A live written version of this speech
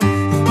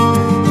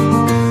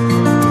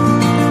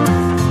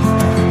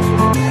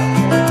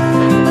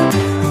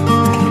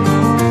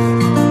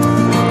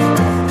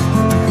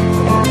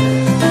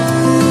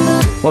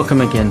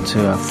Welcome again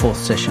to our fourth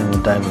session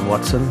with David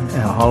Watson,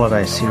 our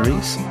holiday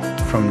series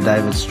from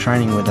David's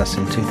training with us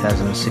in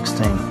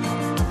 2016.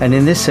 And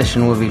in this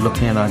session we'll be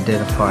looking at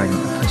identifying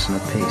a person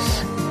of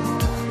peace.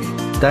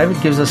 David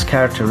gives us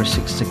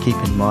characteristics to keep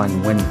in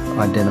mind when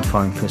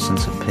identifying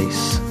persons of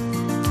peace.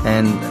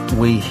 And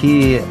we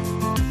hear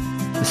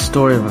the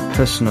story of a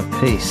person of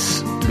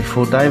peace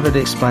before David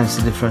explains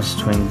the difference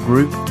between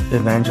group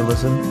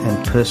evangelism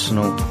and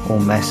personal or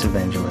mass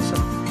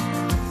evangelism.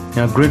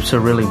 Now, groups are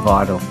really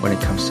vital when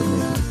it comes to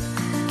movement.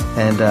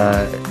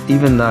 And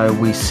even though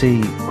we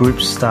see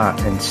groups start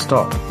and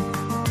stop,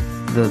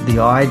 the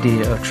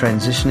idea of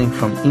transitioning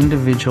from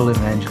individual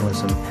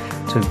evangelism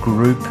to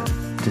group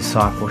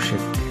discipleship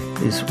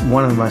is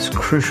one of the most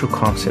crucial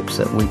concepts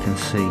that we can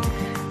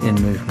see in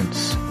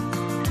movements.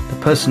 The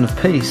person of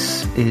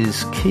peace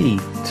is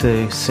key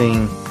to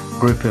seeing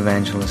group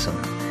evangelism.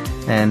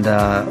 And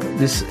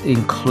this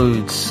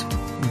includes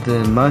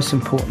the most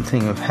important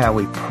thing of how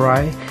we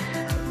pray,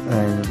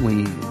 and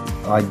we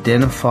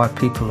identify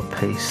people of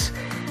peace.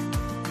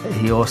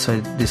 He also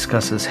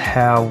discusses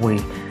how we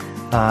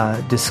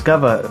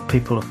discover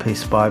people of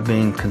peace by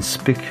being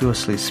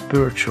conspicuously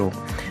spiritual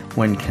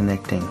when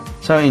connecting.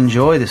 So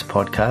enjoy this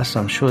podcast.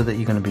 I'm sure that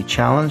you're going to be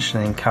challenged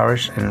and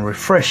encouraged and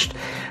refreshed,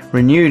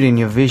 renewed in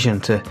your vision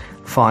to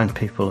find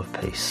people of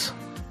peace.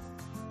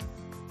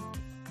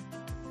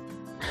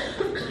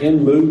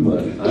 In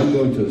movement, I'm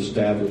going to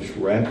establish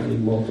rapidly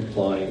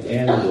multiplying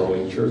and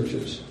growing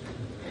churches.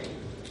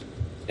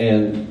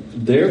 And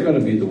they're going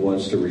to be the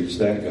ones to reach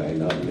that guy,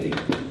 not me.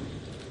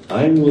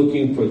 I'm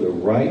looking for the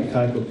right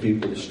type of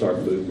people to start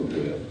movement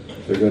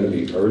with. They're going to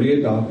be early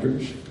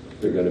adopters.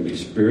 They're going to be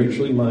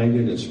spiritually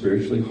minded and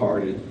spiritually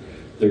hearted.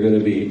 They're going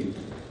to be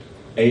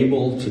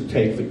able to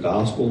take the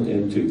gospel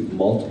into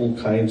multiple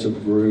kinds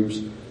of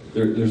groups.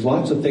 There's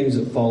lots of things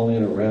that fall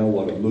in around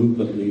what a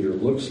movement leader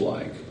looks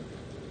like.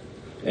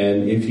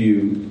 And if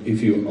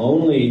you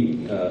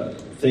only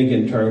think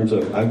in terms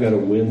of, I've got to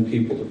win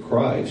people to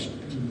Christ,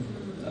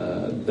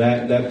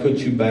 that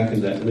puts you back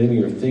in that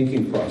linear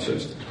thinking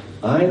process.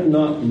 I'm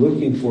not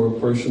looking for a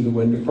person to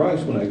win to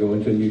Christ when I go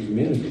into a new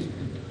community.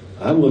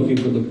 I'm looking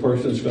for the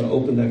person that's going to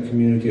open that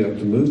community up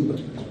to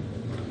movement.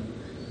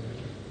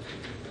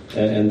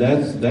 And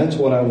that's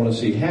what I want to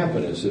see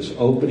happen, is this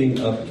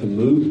opening up to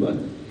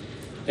movement.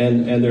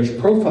 And there's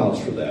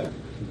profiles for that.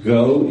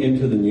 Go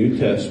into the New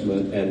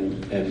Testament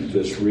and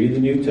just read the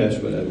New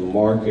Testament and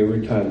mark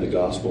every time the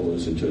gospel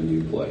moves into a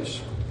new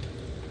place.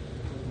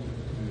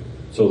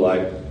 So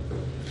like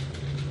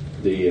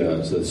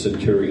the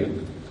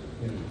centurion,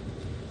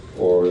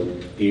 or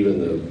even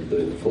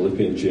the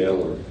Philippian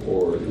jailer,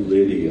 or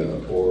Lydia,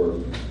 or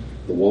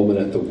the woman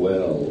at the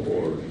well,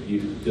 or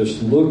you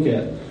just look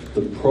at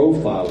the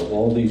profile of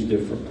all these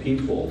different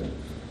people,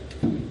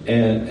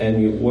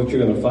 and what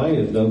you're going to find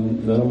is none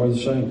of them are the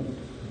same.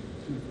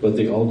 But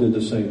they all did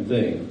the same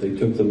thing. They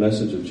took the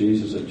message of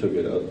Jesus and took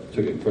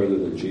it further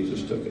than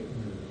Jesus took it.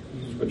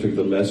 Or took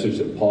the message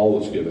that Paul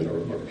was given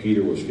or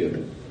Peter was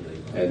given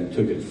and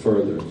took it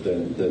further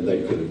than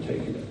they could have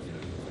taken it.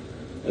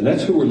 And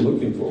that's who we're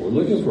looking for. We're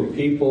looking for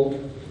people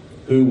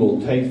who will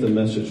take the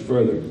message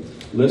further.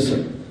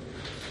 Listen,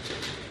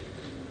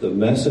 the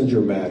messenger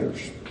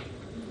matters.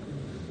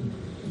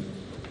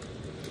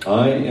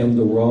 I am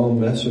the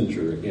wrong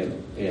messenger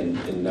in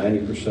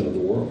 90% of the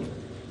world.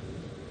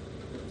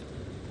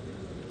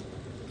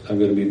 I'm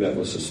going to be met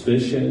with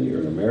suspicion.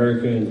 You're an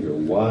American. You're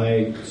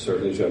white.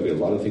 Certainly there's going to be a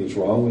lot of things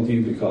wrong with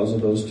you because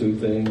of those two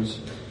things.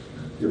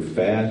 You're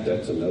fat.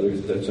 That's another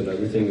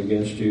thing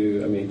against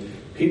you. I mean,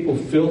 people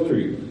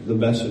filter the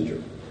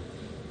messenger.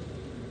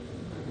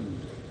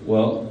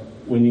 Well,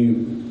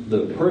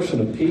 the person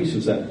of peace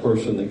is that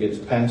person that gets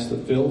past the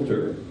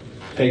filter,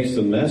 takes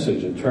the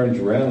message and turns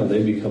around, and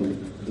they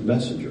become the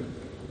messenger.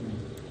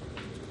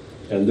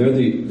 And they're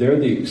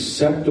the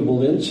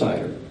acceptable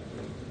insider.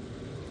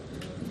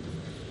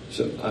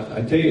 So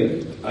I tell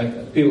you,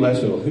 people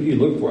ask me, well, who do you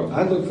look for?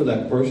 I look for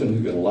that person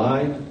who can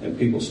lie and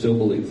people still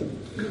believe them.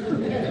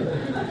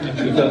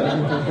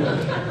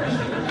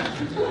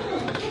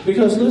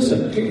 Because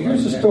listen,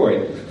 here's the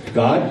story.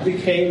 God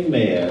became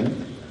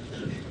man.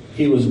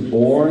 He was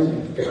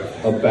born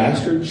a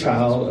bastard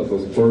child of a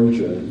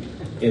virgin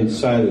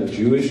inside a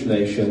Jewish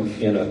nation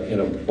in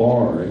a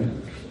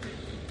barn.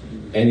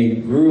 And he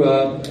grew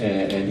up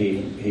and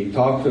he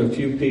talked to a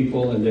few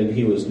people, and then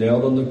he was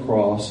nailed on the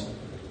cross.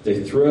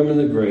 They threw him in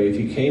the grave.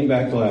 He came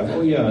back to life.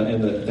 Oh yeah,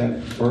 and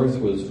that birth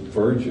was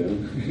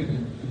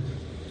virgin.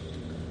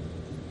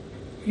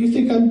 You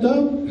think I'm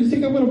dumb? You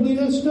think I'm going to believe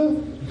that stuff?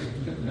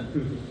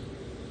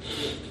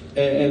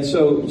 And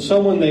so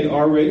someone they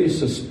already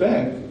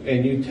suspect,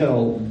 and you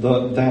tell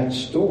that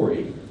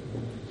story,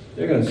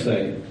 they're going to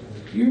say,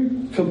 you're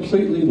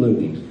completely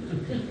loony.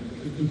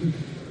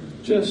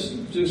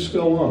 Just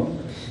go on.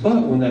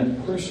 But when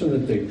that person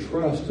that they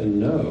trust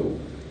and know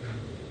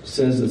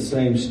says the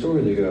same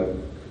story, they go,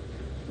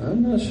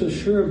 I'm not so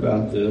sure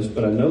about this,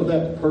 but I know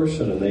that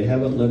person and they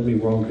haven't led me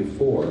wrong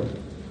before.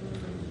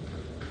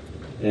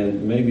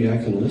 And maybe I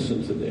can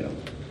listen to them.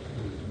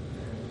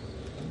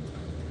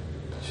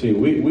 See,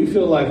 we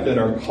feel like that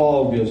our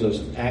call gives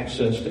us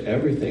access to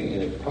everything,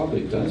 and it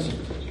probably doesn't.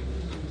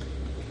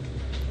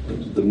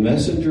 The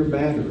messenger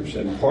matters,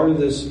 and part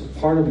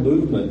of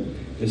movement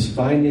is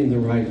finding the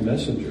right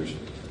messengers.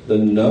 The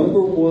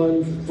number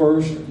one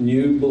first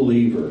new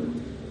believer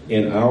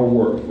in our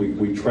work,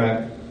 we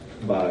track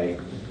by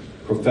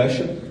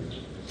profession.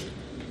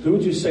 Who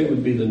would you say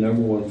would be the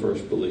number one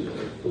first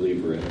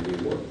believer in new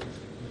work?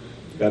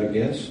 Got a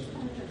guess?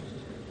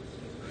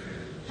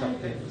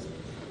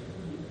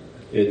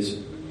 It's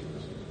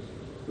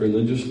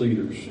religious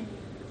leaders,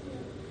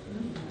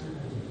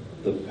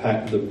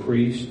 the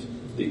priest,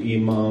 the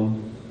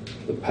imam,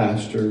 the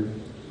pastor,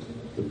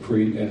 the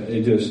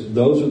priest.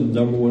 Those are the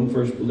number one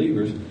first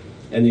believers.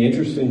 And the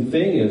interesting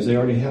thing is they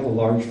already have a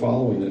large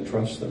following that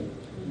trusts them.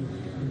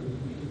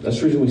 That's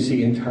the reason we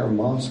see entire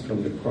mosques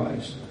come to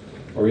Christ.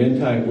 Or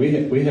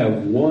we have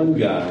one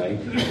guy,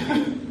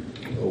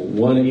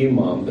 one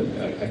imam,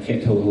 that I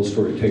can't tell the whole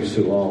story, it takes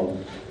too long.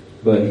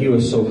 But he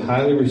was so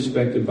highly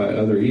respected by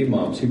other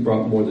imams, he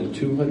brought more than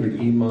 200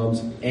 imams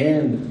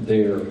and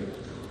their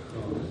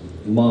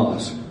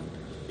mosque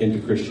into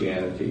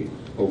Christianity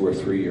over a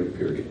 3-year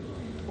period.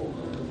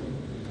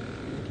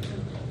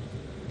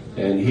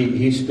 And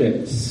he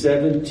spent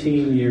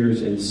 17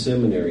 years in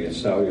seminary in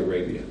Saudi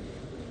Arabia.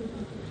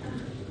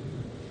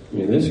 I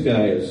mean, this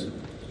guy is,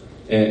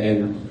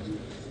 and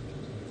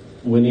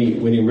when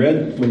he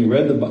read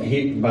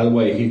by the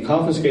way, he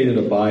confiscated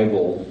a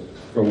Bible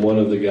from one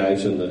of the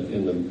guys in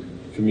the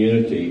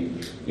community.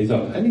 He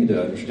thought, I need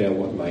to understand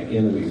what my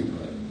enemy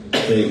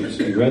thinks.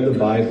 He read the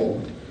Bible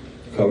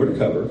cover to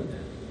cover,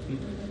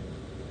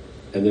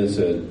 and then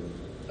said,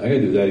 I got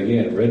to do that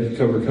again. Read it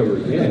cover to cover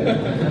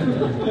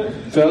again.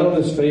 Fell on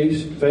his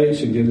face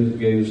and gave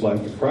his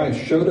life to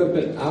Christ. Showed up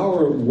at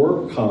our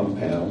work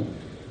compound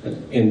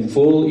in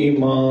full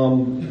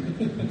imam,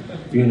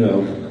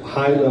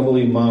 high-level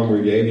imam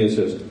regalia.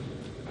 Says,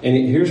 and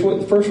here's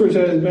what the first words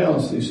out of his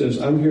mouth. He says,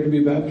 I'm here to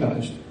be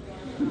baptized.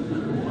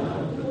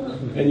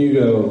 And you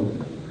go,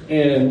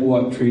 and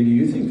what tree do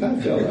you think I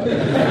fell out of?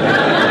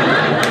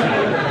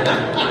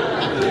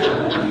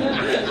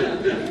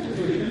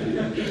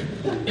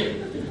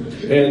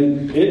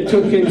 And it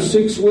took him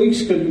 6 weeks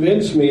to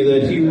convince me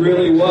that he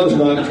really was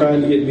not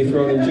trying to get me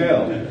thrown in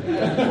jail.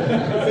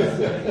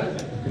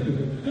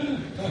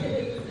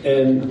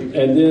 And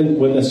then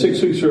when the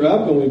 6 weeks are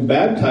up and we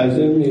baptize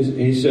him,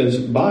 he says,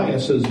 bye. I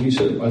said,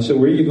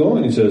 where are you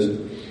going? He says,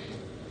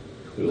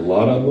 there's a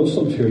lot of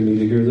Muslims here who need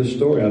to hear this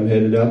story. I'm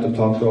headed out to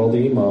talk to all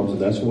the imams, and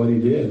that's what he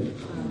did.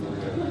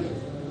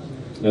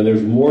 Now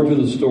there's more to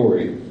the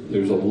story.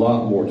 There's a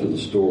lot more to the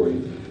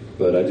story,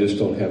 but I just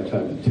don't have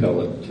time to tell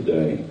it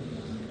today.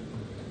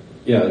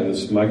 Yeah,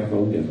 this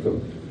microphone, yeah,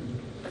 go.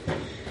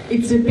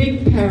 It's a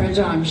big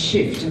paradigm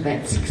shift of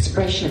that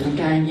expression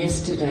again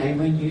yesterday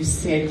when you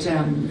said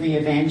the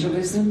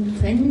evangelism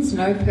things.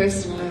 No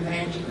personal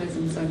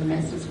evangelism, so the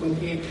masses will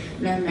hear.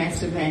 No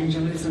mass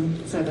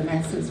evangelism, so the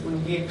masses will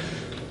hear.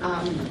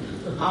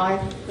 I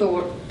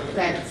thought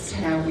that's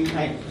how we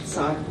make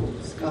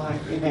disciples by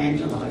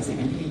evangelizing,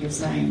 and here you're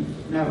saying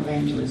no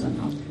evangelism.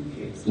 I'm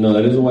confused. No,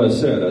 that isn't what I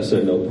said. I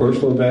said no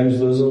personal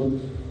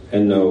evangelism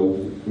and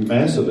no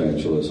mass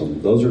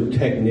evangelism. Those are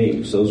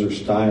techniques. Those are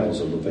styles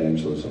of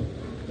evangelism.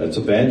 That's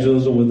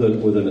evangelism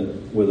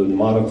with a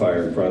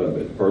modifier in front of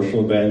it.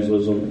 Personal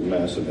evangelism and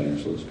mass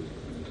evangelism.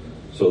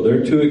 So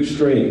they're two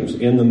extremes.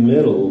 In the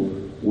middle,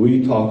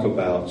 we talk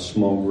about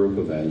small group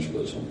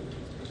evangelism.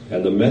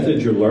 And the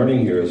method you're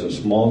learning here is a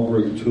small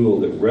group tool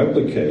that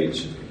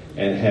replicates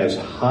and has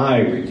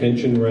high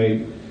retention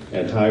rate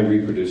and high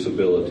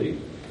reproducibility.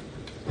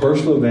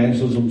 Personal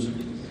evangelisms,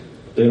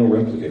 they don't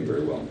replicate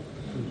very well.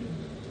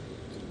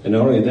 And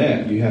not only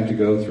that, you have to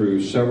go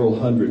through several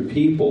hundred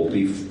people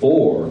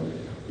before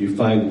you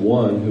find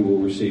one who will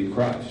receive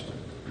Christ.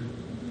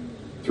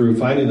 Through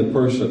finding the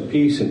person of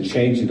peace and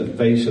changing the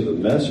face of the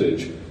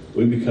message,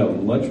 we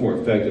become much more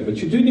effective. But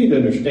you do need to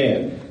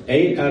understand,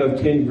 8 out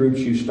of 10 groups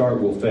you start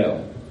will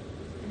fail.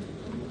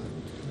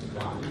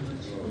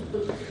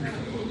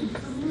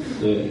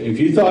 If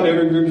you thought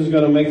every group is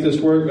going to make this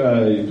work,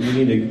 you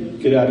need to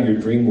get out of your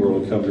dream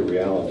world and come to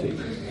reality.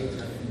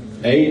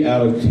 8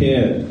 out of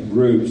 10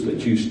 groups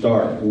that you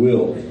start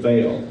will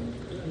fail.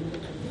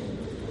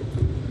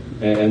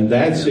 And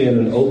that's in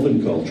an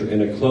open culture.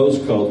 In a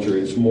closed culture,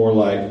 it's more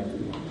like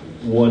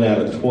 1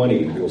 out of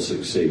 20 will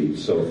succeed.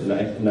 So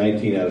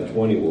 19 out of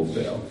 20 will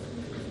fail.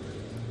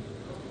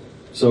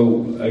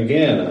 So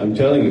again, I'm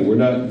telling you,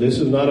 this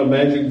is not a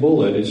magic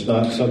bullet. It's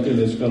not something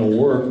that's going to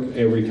work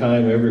every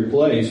time, every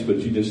place, but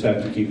you just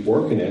have to keep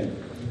working it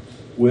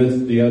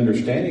with the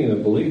understanding and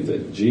the belief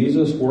that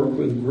Jesus worked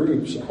with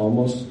groups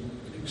almost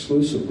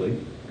exclusively.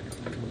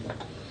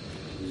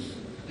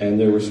 And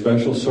there were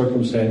special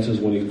circumstances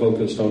when he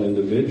focused on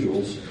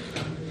individuals.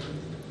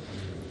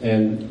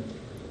 And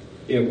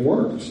it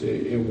works.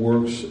 It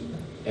works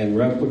and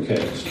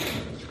replicates.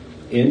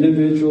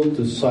 Individual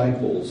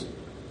disciples,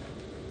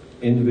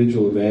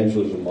 individual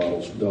evangelism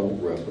models don't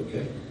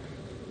replicate.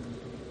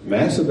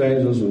 Mass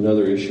evangelism is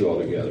another issue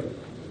altogether.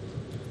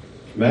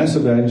 Mass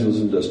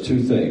evangelism does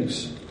two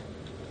things.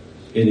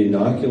 It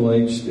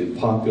inoculates the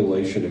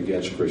population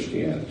against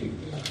Christianity.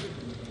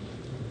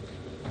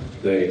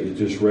 It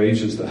just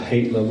raises the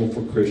hate level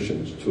for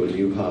Christians to a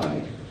new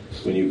high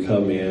when you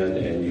come in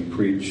and you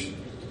preach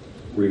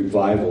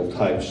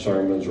revival-type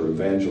sermons or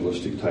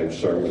evangelistic-type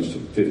sermons to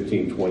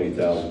 15,000,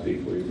 20,000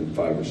 people, or even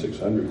 500 or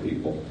 600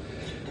 people.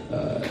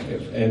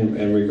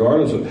 And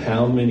regardless of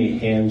how many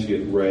hands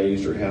get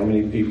raised or how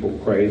many people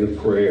pray the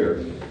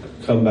prayer,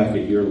 come back a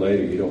year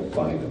later, you don't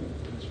find them.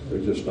 They're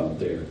just not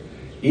there.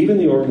 Even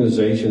the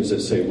organizations that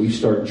say we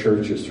start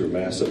churches through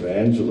mass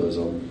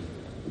evangelism,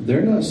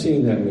 they're not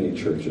seeing that many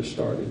churches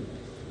started.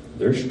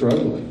 They're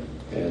struggling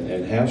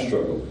and have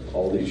struggled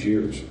all these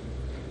years.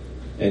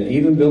 And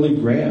even Billy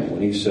Graham,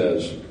 when he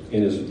says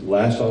in his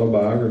last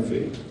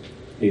autobiography,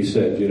 he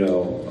said,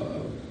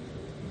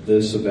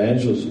 this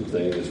evangelism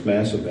thing, this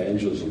mass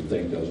evangelism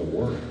thing doesn't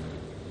work.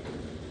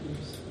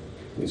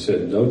 He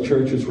said no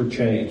churches were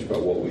changed by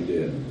what we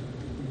did.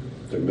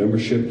 Their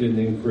membership didn't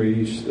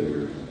increase.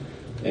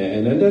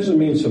 And that doesn't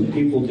mean some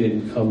people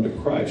didn't come to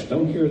Christ.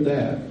 Don't hear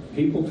that.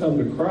 People come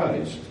to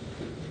Christ.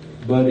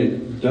 But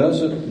it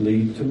doesn't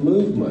lead to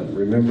movement.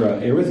 Remember,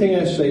 everything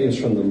I say is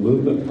from the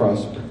movement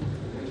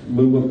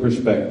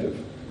perspective.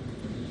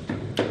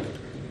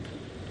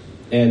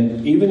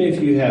 And even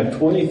if you have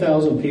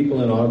 20,000 people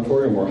in an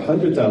auditorium or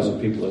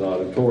 100,000 people in an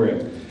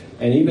auditorium,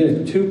 and even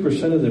if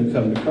 2% of them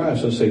come to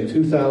Christ, let's say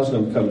 2,000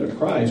 of them come to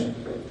Christ,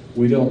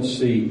 we don't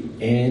see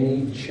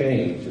any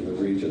change in the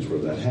regions where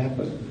that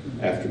happened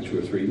after 2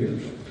 or 3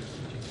 years.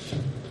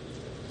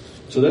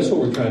 So that's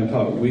what we're trying to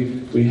talk.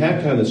 We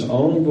have to have this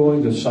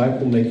ongoing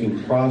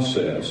disciple-making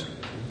process.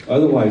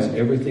 Otherwise,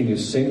 everything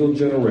is single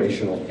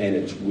generational and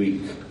it's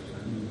weak.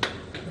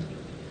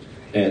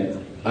 And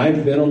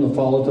I've been on the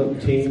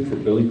follow-up team for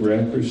Billy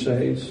Graham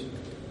Crusades.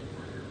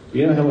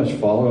 You know how much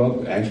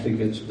follow-up actually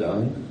gets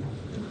done?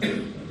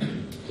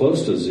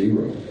 Close to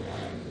zero.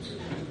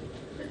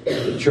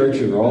 The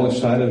churches are all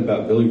excited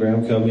about Billy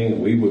Graham coming,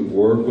 and we would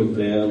work with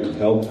them and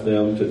help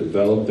them to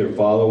develop their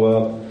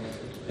follow-up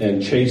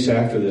and chase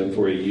after them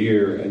for a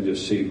year and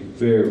just see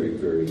very,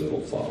 very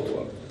little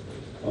follow-up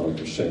on a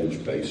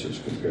percentage basis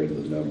compared to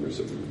the numbers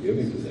that we were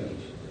giving to them.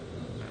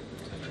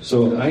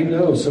 So I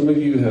know some of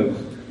you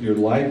your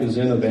life is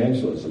in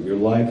evangelism. Your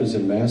life is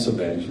in mass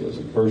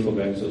evangelism, personal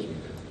evangelism.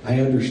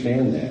 I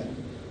understand that.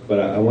 But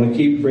I want to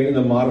keep bringing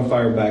the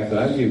modifier back that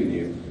I've given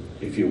you.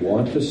 If you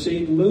want to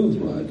see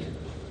movement,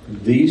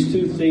 these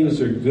two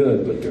things are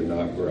good, but they're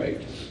not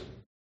great.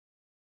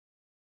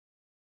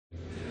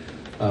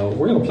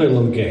 We're going to play a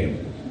little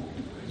game.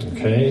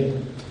 Okay?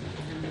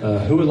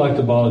 Who would like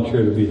to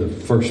volunteer to be the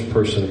first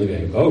person in the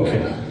game?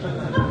 Okay.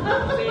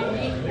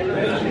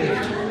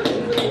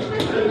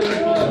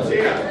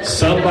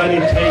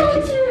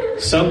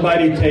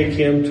 Somebody take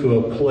him to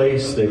a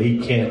place that he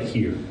can't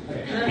hear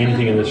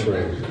anything in this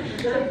room.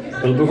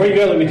 But before you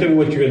go, let me tell you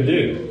what you're going to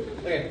do.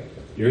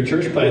 You're a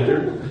church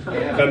planter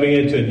coming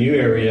into a new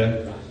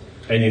area,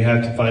 and you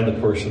have to find the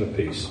person of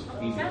peace.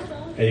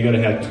 And you're going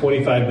to have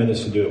 25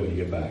 minutes to do it when you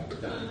get back.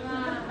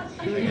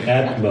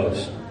 At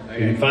most.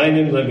 If you find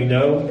him, let me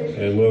know,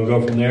 and we'll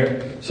go from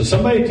there. So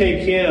somebody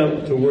take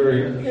him to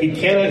where he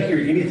cannot hear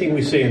anything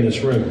we say in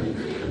this room.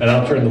 And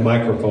I'll turn the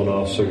microphone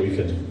off so he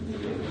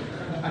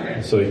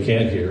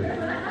can't hear.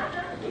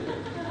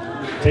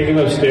 Take him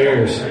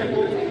upstairs.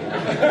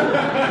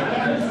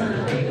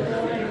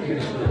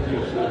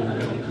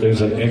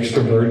 There's an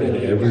extrovert in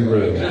every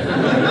room.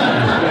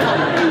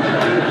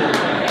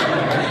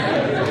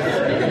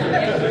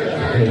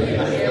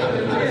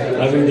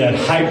 I mean that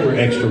hyper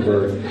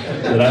extrovert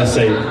that I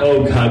say,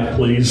 oh God,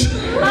 please.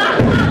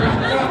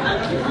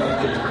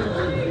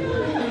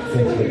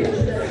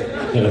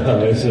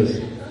 It's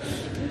just,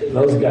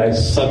 those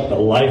guys suck the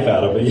life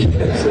out of me.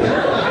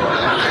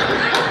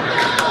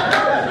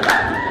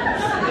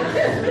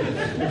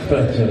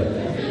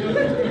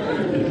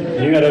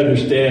 You got to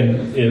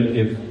understand,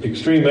 if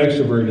extreme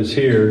extrovert is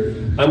here,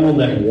 I'm on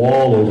that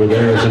wall over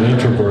there as an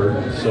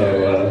introvert.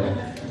 So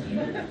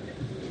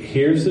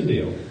here's the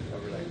deal.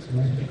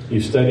 You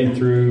studied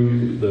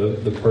through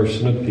the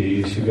person of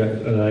peace. You got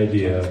an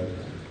idea.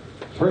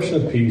 The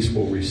person of peace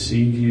will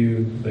receive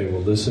you. They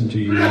will listen to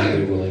you.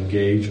 They will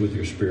engage with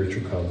your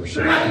spiritual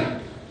conversation.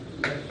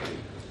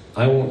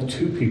 I want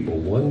two people,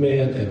 one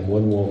man and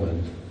one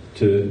woman,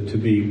 to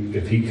be,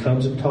 if he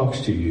comes and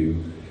talks to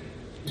you,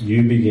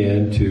 you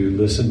begin to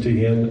listen to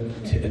him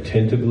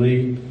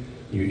attentively.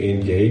 You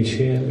engage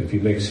him. If he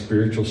makes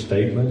spiritual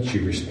statements,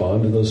 you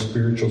respond to those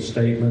spiritual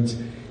statements.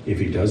 If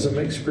he doesn't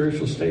make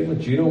spiritual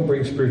statements, you don't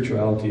bring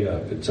spirituality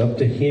up. It's up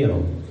to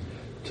him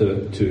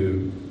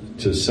to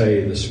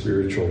say the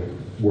spiritual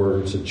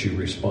words that you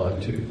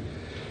respond to.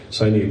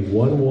 So I need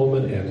one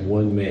woman and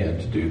one man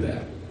to do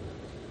that.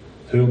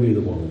 Who'll be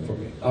the woman for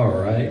me? All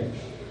right.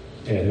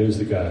 And who's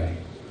the guy?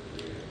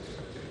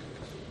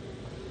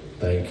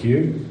 Thank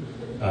you.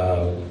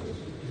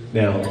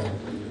 Now,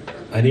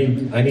 I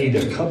need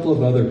a couple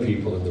of other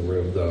people in the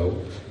room, though.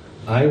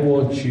 I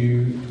want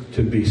you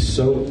to be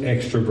so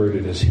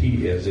extroverted as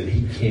he is that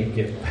he can't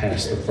get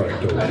past the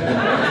front door.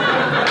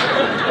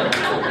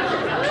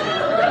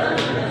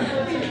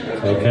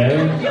 Okay?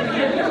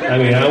 I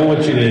mean, I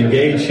want you to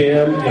engage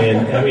him,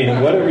 and I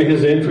mean, whatever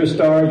his interests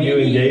are, you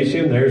engage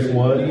him. There's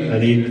one. I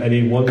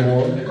need one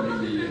more.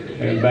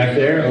 And back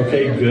there,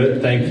 okay,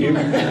 good, thank you.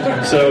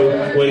 So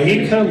when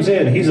he comes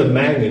in, he's a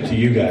magnet to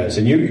you guys,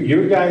 and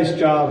your guys'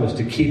 job is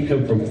to keep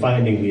him from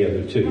finding the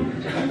other two.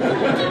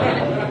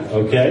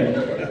 Okay?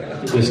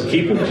 Just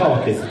keep him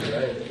talking,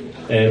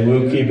 and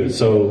we'll keep it.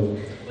 So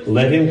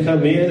let him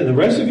come in, and the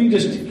rest of you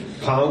just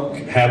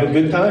have a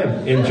good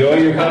time. Enjoy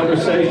your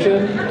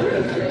conversation,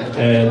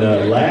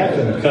 and laugh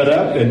and cut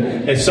up.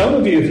 And some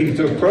of you, if he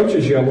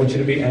approaches you, I want you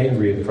to be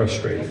angry and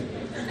frustrated.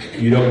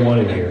 You don't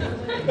want him here.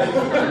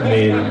 I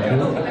mean,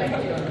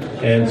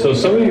 and so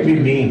some of you be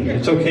mean.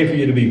 It's okay for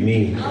you to be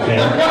mean. Okay?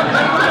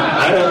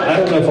 I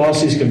don't know if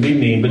Aussies can be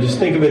mean, but just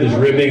think of it as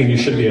ribbing, and you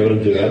should be able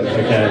to do it.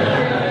 Okay?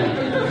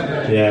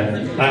 Yeah.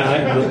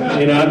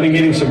 I've been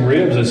getting some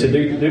ribs. I said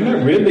they're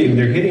not ribbing.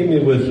 They're hitting me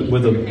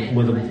with a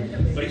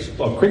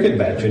baseball cricket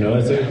bat.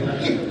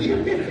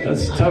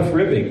 That's tough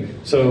ribbing.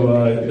 So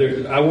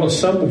I want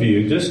some of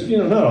you, just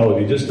not all of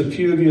you, just a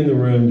few of you in the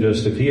room.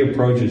 Just if he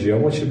approaches you, I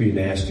want you to be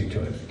nasty to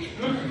him.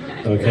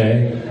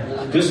 Okay?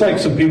 Just like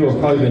some people have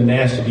probably been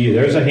nasty to you.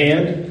 There's a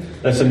hand.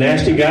 That's a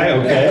nasty guy.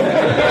 Okay.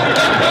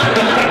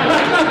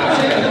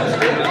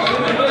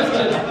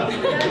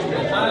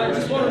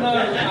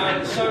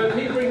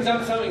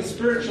 Something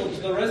spiritual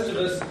to the rest of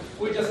us,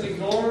 we just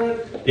ignore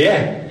it.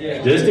 Yeah,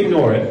 just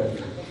ignore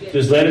it.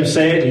 Just let him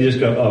say it, and you just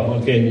go, oh,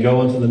 okay, and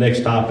go on to the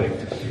next topic.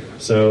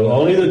 So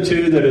only the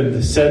two that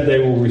have said they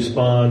will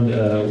respond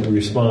will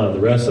respond. The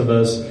rest of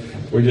us,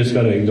 we're just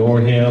going to ignore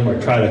him or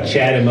try to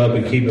chat him up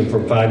and keep him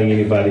from finding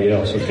anybody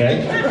else,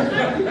 okay?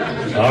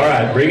 All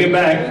right, bring him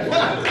back.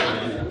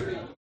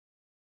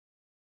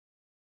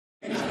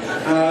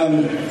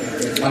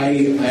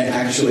 I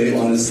actually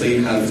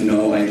honestly have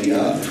no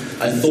idea.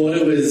 I thought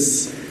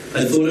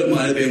it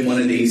might have been one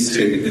of these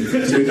two,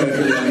 to be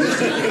perfectly honest.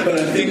 But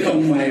I think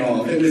I'm way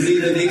off. It was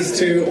either these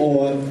two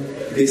or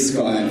this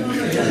guy.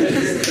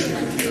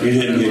 You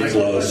didn't get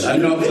close.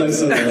 I'm not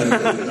close at all.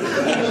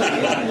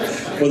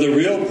 Will the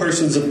real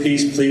persons of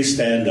peace please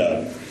stand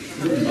up?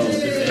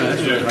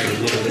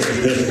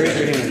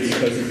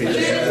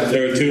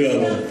 There are two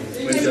of them.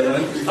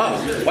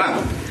 Oh,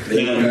 wow.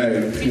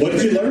 What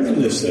did you learn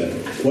from this then?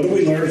 What did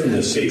we learn from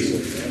this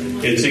season?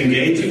 It's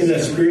engaging in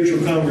that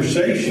spiritual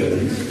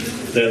conversation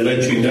that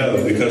lets you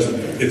know, because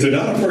if they're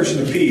not a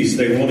person of peace,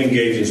 they won't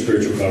engage in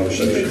spiritual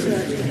conversation.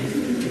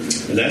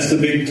 And that's the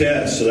big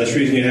test. So that's the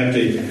reason you have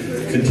to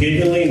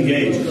continually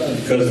engage.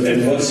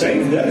 And what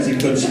Satan does, he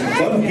puts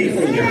fun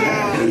people in your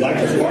path who like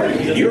to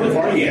party. And you're a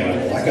party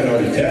animal, I can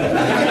already tell.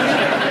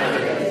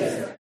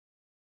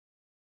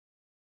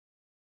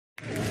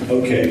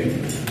 Okay.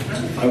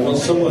 I want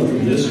someone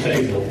from this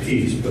table of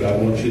peace, but I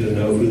want you to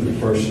know who the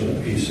person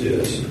of peace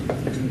is.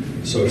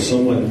 So if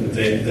someone, if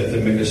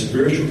they make a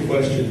spiritual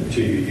question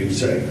to you, you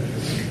say,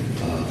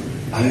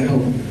 I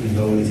don't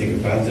know anything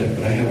about that,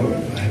 but I have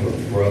a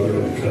brother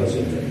or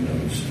cousin that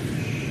knows,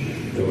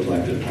 that would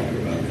like to talk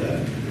about that.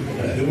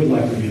 Who would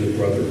like to be the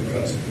brother or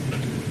cousin?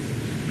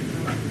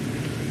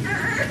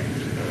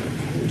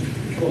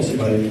 Come on,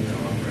 somebody.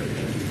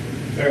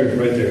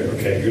 Right there.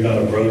 Okay, you're not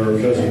a brother or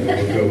cousin, but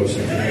we'll go with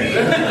something.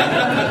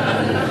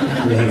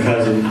 You're a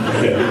cousin.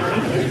 Okay.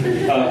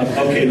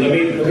 Okay. Let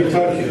me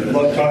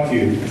talk to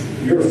you.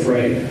 You're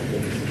afraid,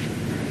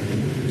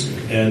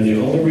 and the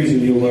only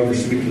reason you'll ever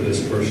speak to this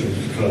person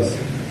is because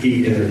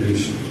he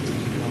introduced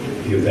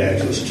the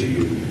evangelist to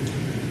you.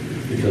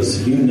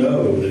 Because you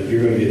know that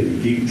you're going to get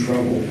in deep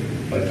trouble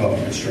by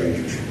talking to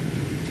strangers.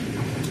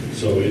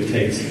 So it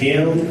takes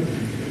him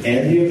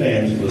and the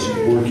evangelist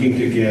working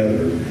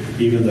together,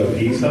 even though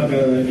he's not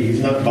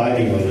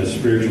biting on the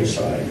spiritual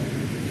side,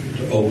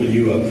 to open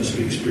you up to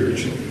speak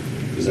spiritually.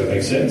 Does that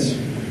make sense?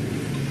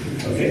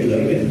 Okay, let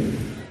him in.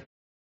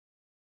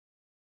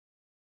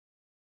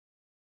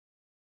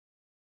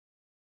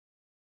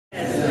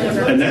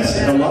 And that's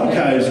a lot of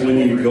times when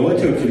you go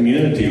into a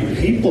community,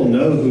 people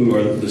know who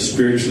are the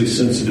spiritually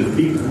sensitive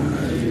people.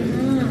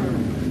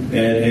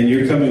 And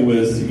you're coming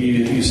with,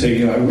 you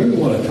say, I really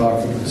want to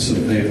talk to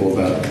some people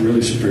about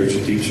really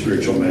spiritual, deep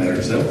spiritual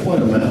matters. They'll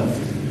point them out.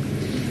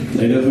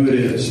 They know who it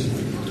is.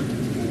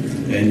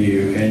 And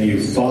you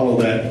follow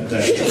that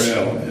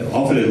trail.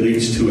 Often it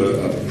leads to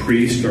a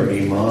priest or an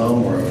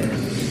imam or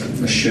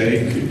a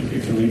sheikh.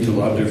 It can lead to a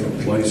lot of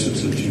different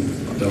places that you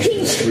don't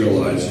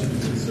realize.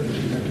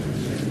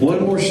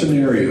 One more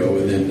scenario,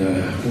 and then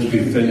we'll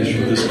be finished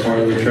with this part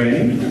of the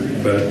training.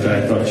 But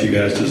I thought you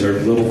guys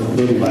deserved a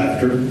little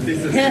laughter.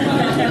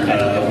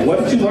 What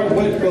did you learn?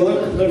 Let go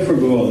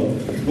on.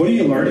 What are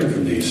you learning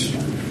from these?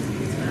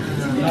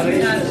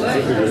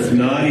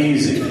 Not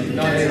easy.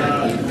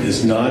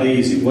 It's not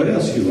easy. What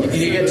else you learn?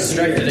 You get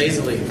distracted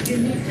easily.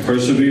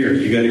 Persevere.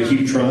 You got to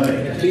keep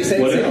trying. Be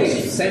sensitive. What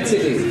else?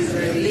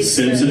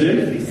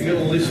 Sensitive.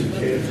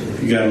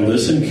 You got to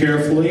listen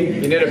carefully.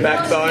 You need a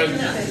backbone.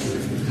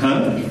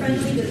 Huh?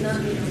 Friendly does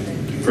not mean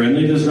open.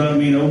 Friendly does not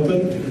mean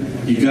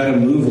open. You got to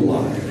move a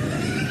lot.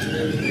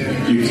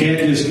 You can't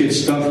just get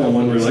stuck on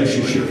one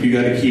relationship. You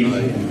got to keep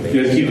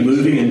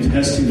moving and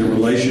testing the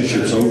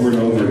relationships over and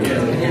over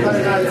again.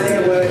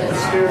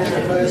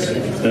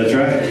 That's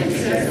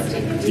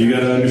right. You got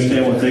to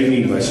understand what they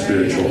mean by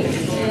spiritual.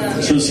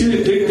 So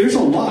see, there's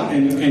a lot,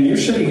 and you're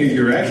sitting here.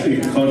 You're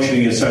actually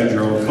functioning inside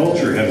your own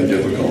culture, having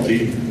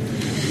difficulty.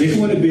 Think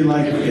what it'd be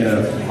like in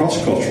a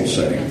cross-cultural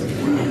setting.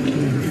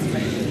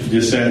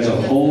 Just adds a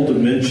whole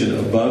dimension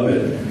above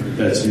it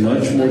that's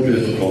much more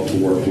difficult to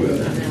work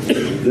with.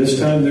 This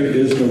time there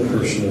is no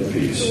person of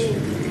peace.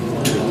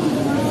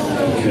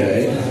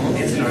 Okay?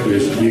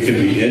 You can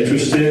be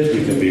interested,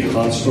 you can be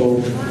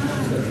hostile,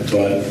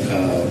 but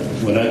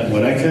when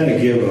I kind of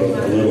give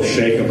a little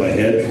shake of my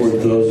head toward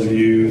those of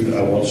you,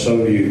 I want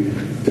some of you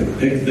to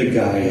pick the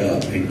guy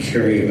up and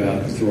carry him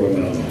out and throw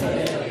him out in the hall.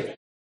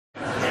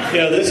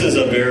 Yeah, this is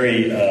a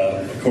very,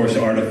 of course,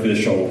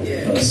 artificial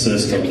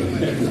system.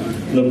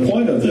 The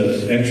point of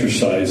the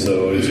exercise,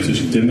 though, is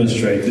to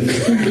demonstrate that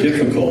it's very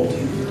difficult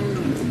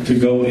to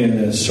go in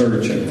and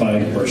search and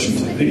find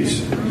persons of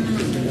peace.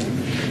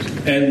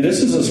 And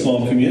this is a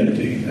small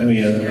community. I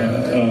mean,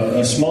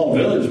 a small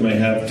village may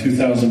have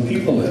 2,000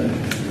 people in it.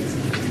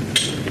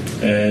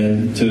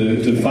 And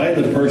to find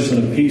the person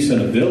of peace in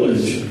a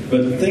village,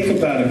 but think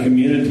about a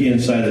community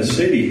inside a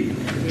city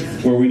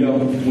where we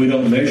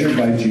don't measure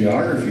by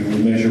geography, we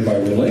measure by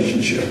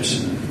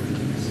relationships.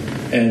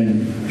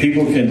 And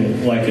people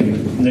can, like in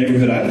the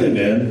neighborhood I live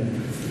in,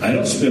 I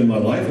don't spend my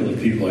life with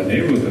the people I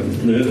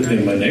live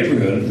in my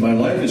neighborhood. My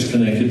life is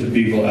connected to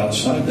people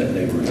outside that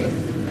neighborhood.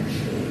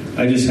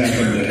 I just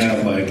happen to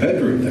have my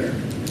bedroom there.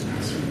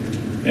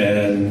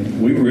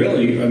 And we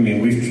really, I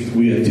mean,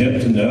 we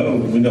attempt to know.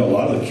 We know a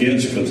lot of the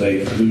kids because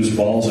they lose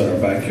balls in our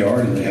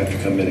backyard and they have to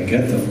come in and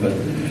get them. But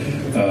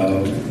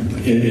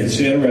it's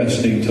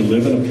interesting to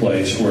live in a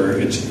place where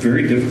it's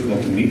very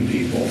difficult to meet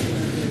people.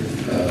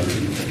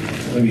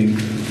 I mean,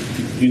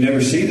 you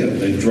never see them.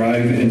 They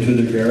drive into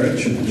the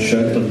garage and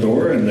shut the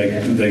door, and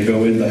they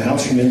go in the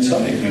house from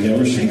inside. You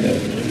never see them.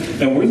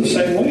 And we're the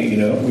same way, you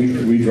know.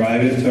 We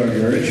drive into our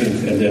garage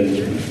and then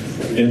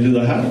into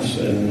the house,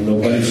 and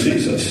nobody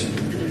sees us.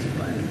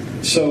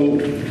 So,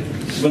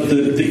 but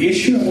the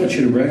issue I want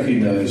you to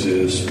recognize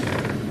is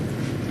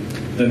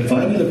that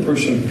finding the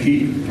person of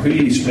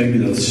peace may be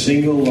the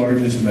single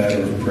largest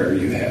matter of prayer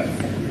you have.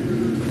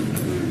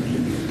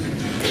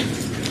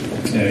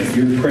 And if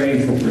you're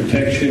praying for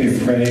protection,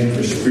 you're praying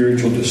for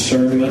spiritual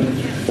discernment,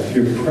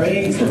 you're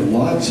praying for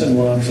lots and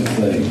lots of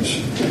things.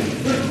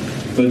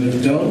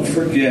 But don't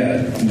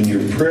forget, when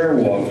you're prayer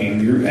walking,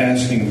 you're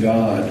asking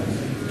God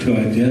to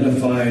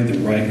identify the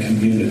right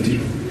community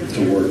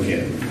to work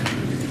in.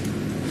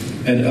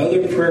 And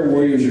other prayer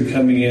warriors are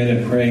coming in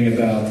and praying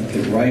about that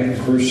the right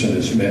person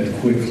is met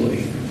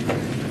quickly.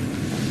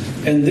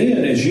 And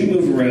then as you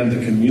move around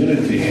the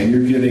community and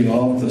you're giving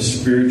off the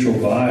spiritual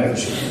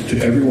vibes to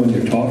everyone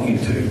you're talking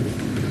to,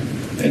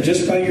 and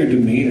just by your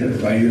demeanor,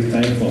 by your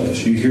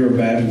thankfulness, you hear a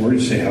bad word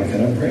and say, how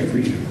can I pray for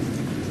you?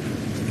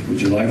 Would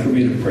you like for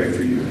me to pray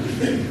for you?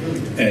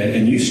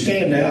 And you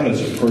stand out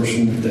as a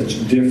person that's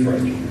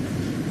different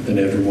than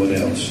everyone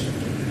else,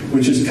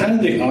 which is kind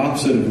of the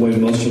opposite of the way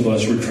most of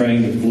us were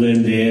trying to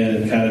blend in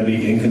and kind of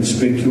be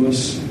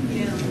inconspicuous.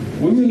 Yeah.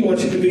 We really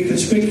want you to be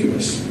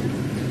conspicuous.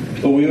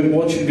 But we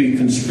want you to be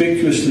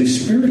conspicuously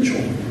spiritual.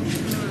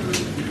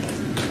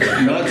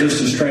 Not just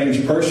a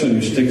strange person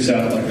who sticks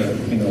out like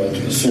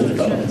a sore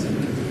thumb.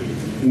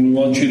 And we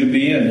want you to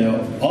be in.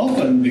 Now,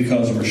 often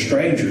because we're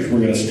strangers, we're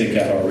going to stick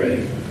out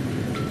already.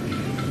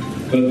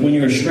 But when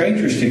you're a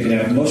stranger sticking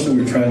out, mostly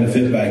we're trying to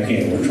fit back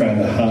in. We're trying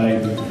to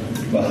hide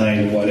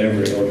behind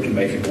whatever in order to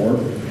make it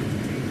work.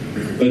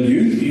 But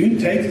you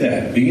take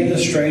that. Being a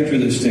stranger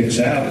that sticks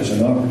out is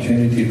an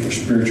opportunity for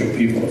spiritual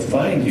people to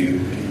find you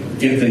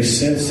if they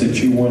sense that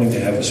you're wanting to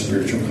have a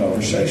spiritual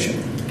conversation.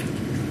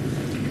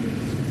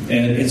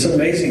 And it's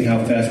amazing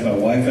how fast my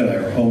wife and I,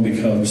 our home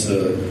becomes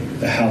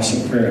the house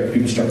of prayer.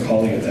 People start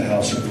calling it the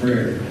house of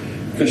prayer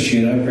because she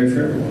and I pray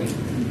for everyone.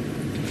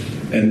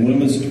 And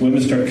women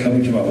start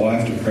coming to my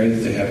wife to pray that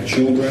they have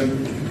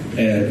children.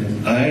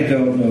 And I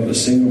don't know of a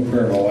single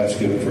prayer my wife's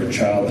given for a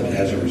child that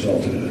hasn't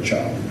resulted in a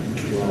child.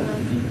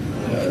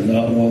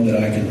 Not one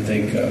that I can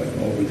think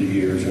of over the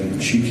years. And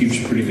she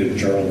keeps pretty good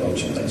journal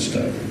notes on that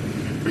stuff.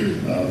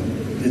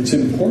 It's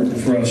important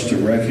for us to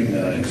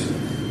recognize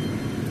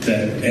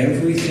that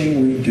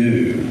everything we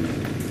do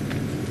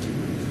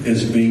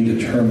is being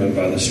determined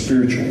by the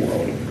spiritual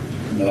world,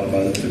 not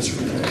by the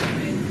physical world.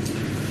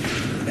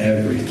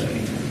 Everything.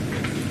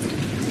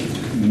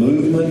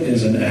 Movement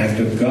is an act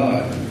of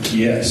God.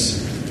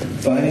 Yes.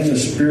 Finding the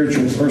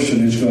spiritual person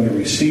who's going to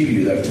receive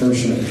you, that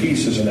person of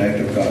peace, is an act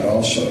of God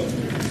also.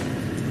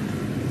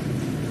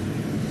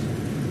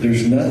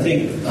 There's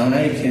nothing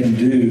I can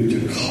do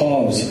to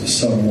cause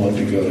someone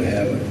to go to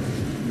heaven.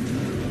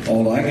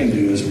 All I can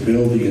do is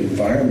build the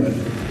environment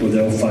where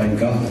they'll find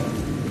God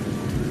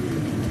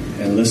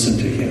and listen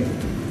to Him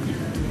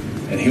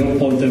And He'll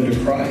point them to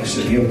Christ,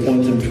 and He'll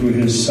point them to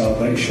His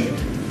salvation.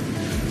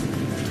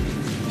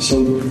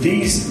 So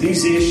these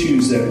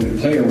issues that we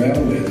play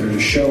around with are to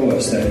show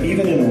us that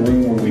even in a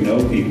room where we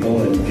know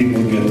people and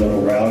people get a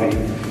little rowdy,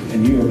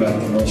 and you are about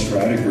the most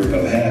rowdy group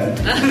I've had.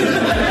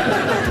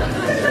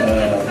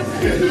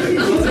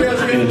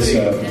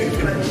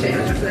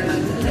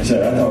 I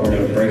said, I thought we were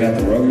going to break out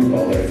the rugby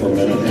ball there for a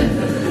minute.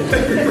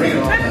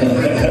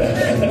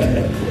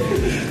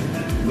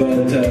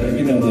 But,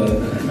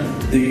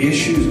 the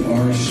issues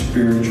are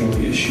spiritual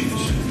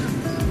issues.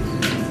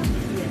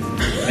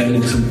 And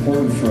it's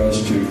important for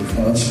us to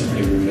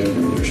constantly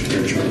remember their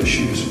spiritual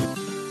issues.